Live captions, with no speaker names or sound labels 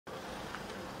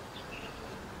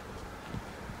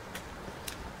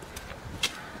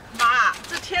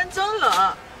真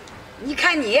冷。你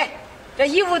看你，这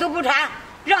衣服都不穿，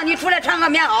让你出来穿个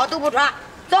棉袄都不穿。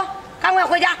走，赶快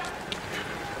回家。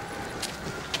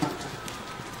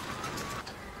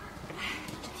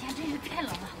这天真是太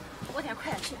冷了，我得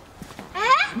快点去。哎，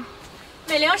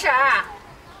美玲婶儿，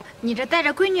你这带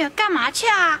着闺女干嘛去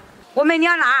啊？我们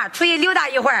娘俩出去溜达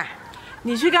一会儿。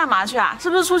你去干嘛去啊？是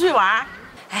不是出去玩？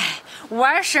哎，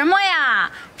玩什么呀？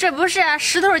这不是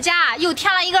石头家又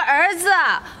添了一个儿子，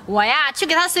我呀去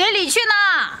给他随礼去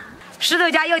呢。石头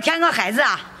家要添个孩子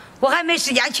啊，我还没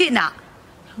时间去呢。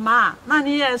妈，那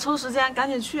你也抽时间赶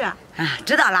紧去啊。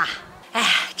知道了。哎，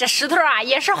这石头啊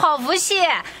也是好福气，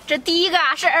这第一个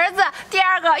是儿子，第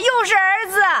二个又是儿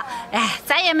子，哎，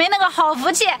咱也没那个好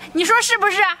福气，你说是不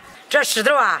是？这石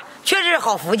头啊确实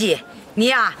好福气，你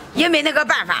呀也没那个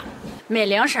办法。美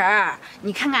玲婶儿，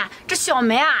你看看这小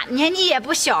梅啊，年纪也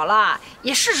不小了，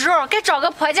也是时候该找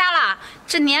个婆家了。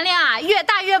这年龄啊越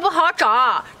大越不好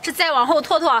找，这再往后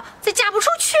拖拖，再嫁不出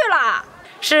去了。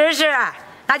是，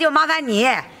那就麻烦你，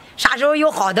啥时候有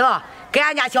好的，给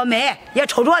俺家小梅也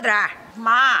瞅着点儿。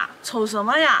妈，瞅什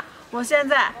么呀？我现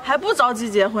在还不着急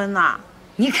结婚呢。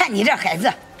你看你这孩子，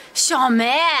小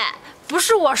梅。不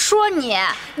是我说你，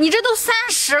你这都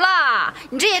30了，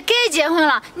你这也该结婚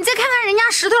了。你再看看人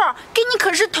家石头，跟你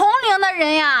可是同龄的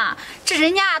人呀，这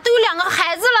人家都有2个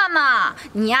孩子了呢，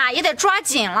你呀也得抓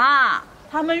紧了。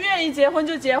他们愿意结婚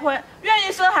就结婚，愿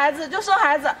意生孩子就生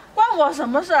孩子，关我什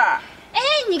么事儿？哎，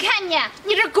你看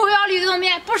你这狗咬吕洞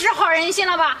宾，不识好人心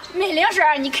了吧？美玲婶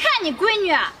儿，你看你闺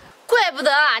女，怪不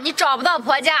得你找不到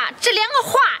婆家，这连个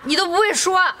话你都不会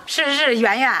说。是，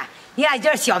圆圆，你看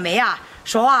这小梅啊，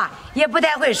说话也不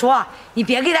太会说，你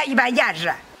别给她一般见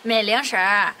识。美玲婶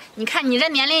儿，你看你这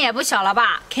年龄也不小了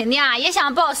吧，肯定啊也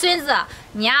想抱孙子，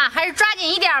你呀还是抓紧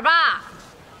一点吧。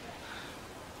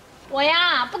我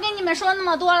呀不跟你们说那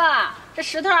么多了，这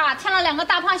石头啊添了2个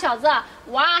大胖小子，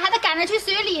我啊还得赶着去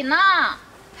随礼呢。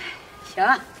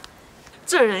行，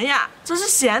这人呀真是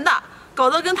闲的，搞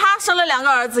得跟他生了2个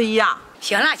儿子一样。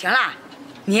行了，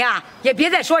你呀也别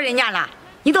再说人家了，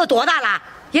你都多大了，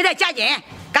也得加紧，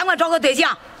赶快找个对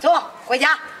象，走回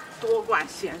家。多管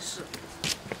闲事。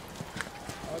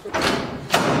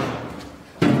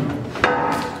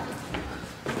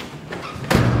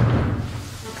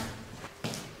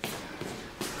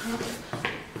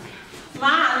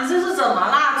妈，你这是怎么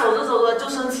啦？走着走着就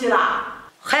生气啦？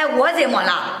还我怎么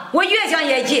了？我越想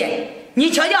越气。你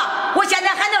瞧瞧，我现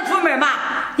在还能出门吗？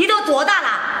你都多大了，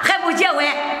还不结婚？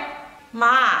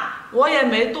妈，我也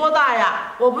没多大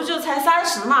呀，我不就才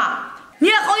30吗？你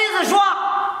也好意思说？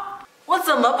我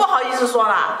怎么不好意思说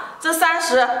了？这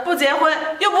30不结婚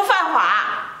又不犯法，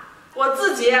我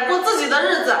自己过自己的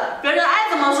日子，别人爱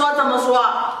怎么说怎么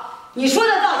说。你说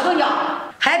的倒轻巧，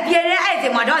还别人爱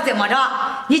怎么着怎么着。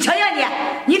你瞧瞧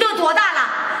你都多大了？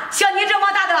像你这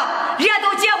么大的，人家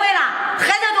都结婚了，孩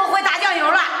子都会打酱油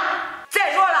了。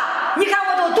再说了，你看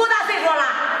我都多大岁数了？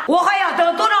我还要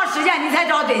等多长时间你才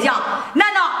找对象？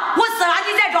难道我死了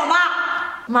你再找吗？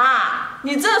妈，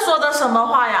你这说的什么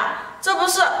话呀？这不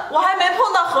是我还没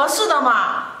碰到合适的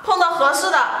吗？碰到合适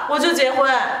的我就结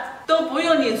婚，都不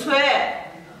用你催。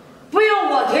不用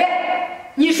我催，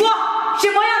你说什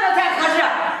么样的才合适？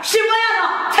什么样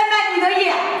的才满你的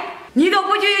意？你都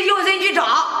不去用心去找，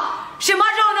什么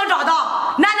时候能找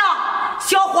到？难道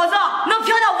小伙子能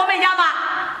飘到我们家吗？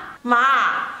妈，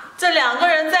这2个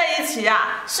人在一起呀，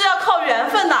是要靠缘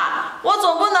分的。我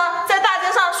总不能在大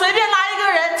街上随便拉一个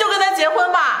人就跟他结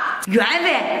婚吧？缘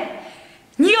分？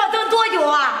你要等多久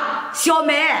啊？小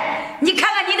梅，你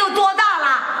看看你都多大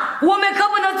了，我们可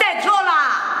不能再挑了。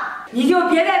你就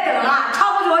别再等了，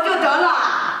差不多就等了。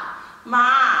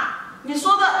妈，你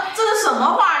说的这是什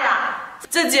么话呀？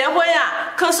这结婚呀，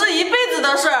可是一辈子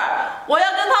的事儿，我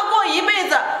要跟他过一辈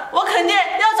子，我肯定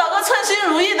要找个称心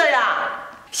如意的呀。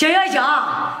行，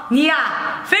你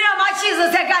呀，非让妈气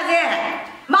死才干脆。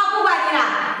妈不管你了，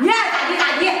你爱咋地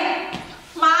咋地。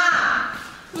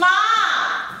妈，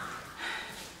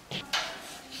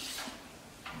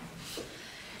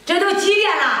这都几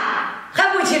点了，还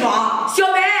不起床？小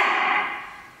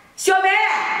梅，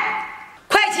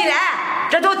快起来！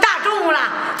这都大中午了，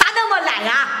咋那么懒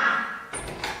呀？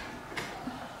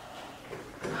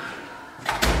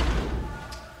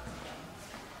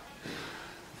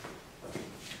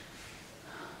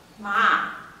妈，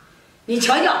你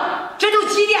瞧瞧，这都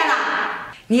几点了？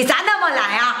你咋那么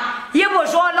懒呀？也不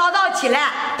说老早起来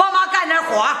帮妈干点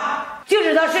活，就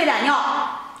知道睡懒觉。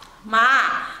妈，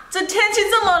这天气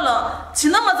这么冷，起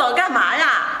那么早干嘛呀？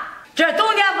这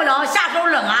冬天不冷，夏手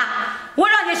冷啊！我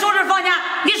让你收拾房间，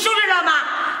你收拾了吗？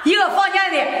一个房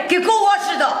间里跟狗窝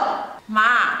似的。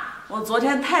妈，我昨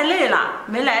天太累了，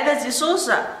没来得及收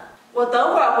拾。我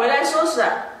等会儿回来收拾。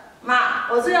妈，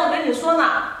我正要跟你说呢，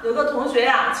有个同学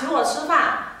呀请我吃饭，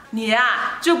你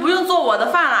呀就不用做我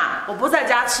的饭了，我不在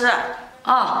家吃。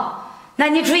哦，那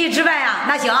你出去吃饭呀？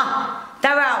那行，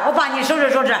待会儿我帮你收拾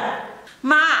收拾。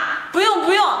妈，不用，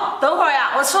等会儿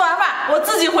呀，我吃完饭我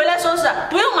自己回来收拾，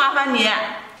不用麻烦你。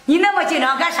你那么紧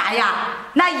张干啥呀？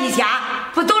那以前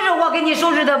不都是我给你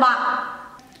收拾的吗？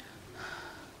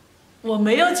我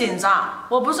没有紧张，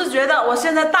我不是觉得我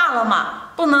现在大了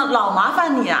吗？不能老麻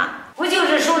烦你啊。不就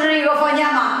是收拾一个房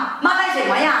间吗？麻烦什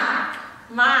么呀？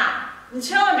妈，你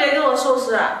千万别给我收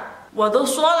拾，我都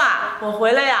说了，我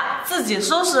回来呀自己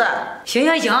收拾。行，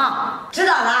知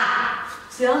道了。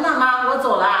行，那妈，我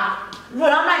走了。路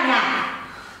上慢点。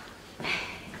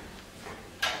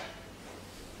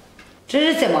这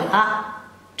是怎么了？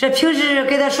这平时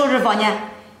给他收拾房间，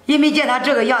也没见他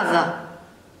这个样子。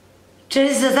这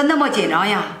次他那么紧张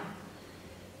呀？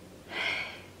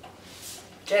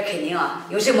这肯定啊，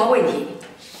有什么问题。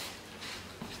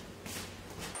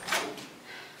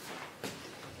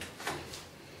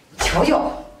瞧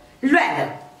瞧，乱的。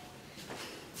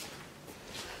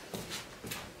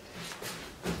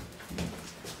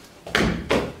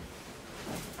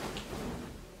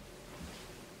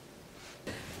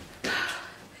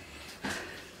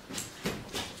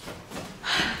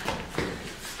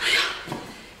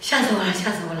吓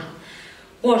死我了！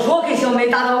我说给小梅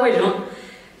打扫卫生，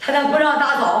她咋不让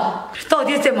打扫？到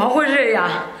底怎么回事呀？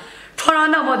床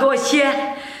上那么多血，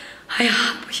哎呀，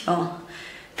不行！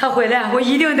她回来我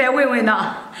一定得问问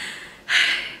她。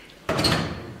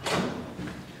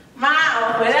妈，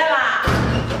我回来啦。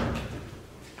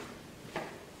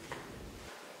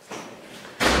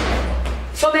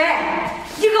小梅，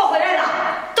你可回来了，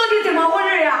到底怎么回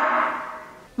事呀？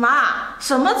妈，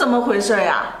什么怎么回事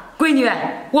呀？闺女，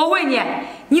我问你，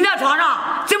你那床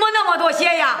上怎么那么多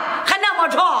血呀？还那么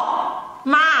吵！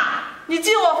妈，你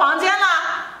进我房间了，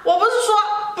我不是说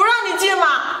不让你进吗？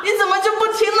你怎么就不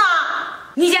听呢？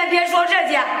你先别说这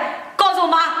些，告诉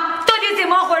妈到底怎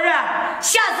么回事，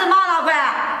吓死妈了快！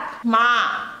妈，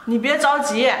你别着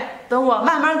急，等我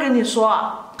慢慢跟你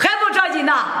说。还不着急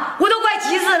呢？我都快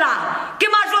急死了，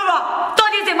跟妈说说到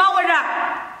底怎么回事。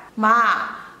妈，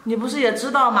你不是也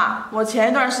知道吗？我前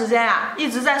一段时间呀一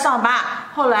直在上班，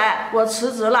后来我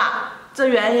辞职了。这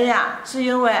原因呀是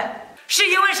因为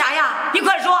啥呀？你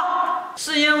快说。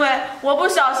是因为我不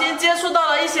小心接触到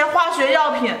了一些化学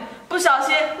药品，不小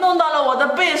心弄到了我的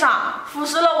背上，腐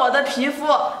蚀了我的皮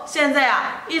肤，现在呀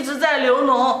一直在流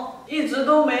脓，一直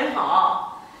都没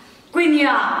好。闺女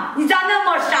啊，你咋那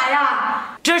么傻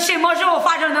呀？这什么时候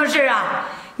发生的事啊？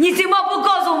你怎么不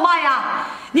告诉妈呀？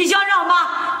你想让妈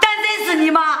担心死你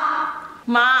吗？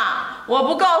妈，我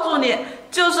不告诉你，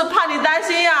就是怕你担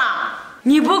心呀。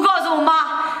你不告诉妈，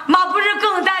妈不是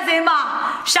更担心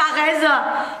吗？傻孩子，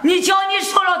你瞧你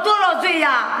受了多少罪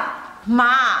呀？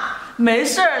妈，没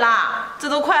事啦，这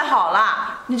都快好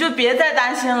了，你就别再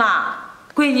担心了。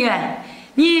闺女，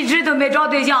你一直都没找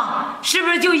对象，是不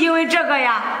是就因为这个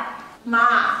呀？妈，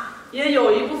也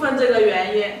有一部分这个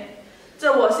原因。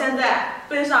这我现在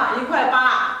背上一块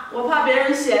疤，我怕别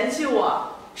人嫌弃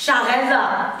我。傻孩子，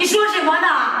你说什么呢？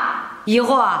以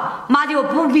后啊，妈就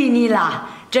不逼你了。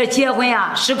这结婚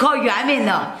啊是靠缘分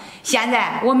的，现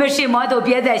在我们什么都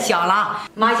别再想了。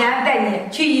妈先带你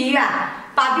去医院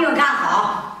把病看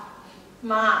好。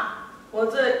妈，我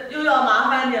这又要麻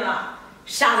烦你了。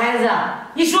傻孩子，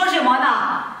你说什么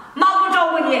呢？妈不照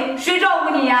顾你，谁照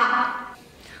顾你呀？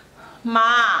妈，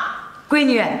闺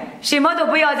女，什么都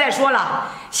不要再说了，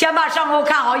先把伤口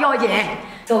看好要紧。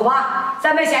走吧，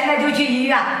咱们现在就去医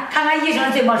院看看医生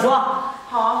怎么说。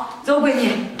好，走，闺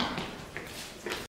女。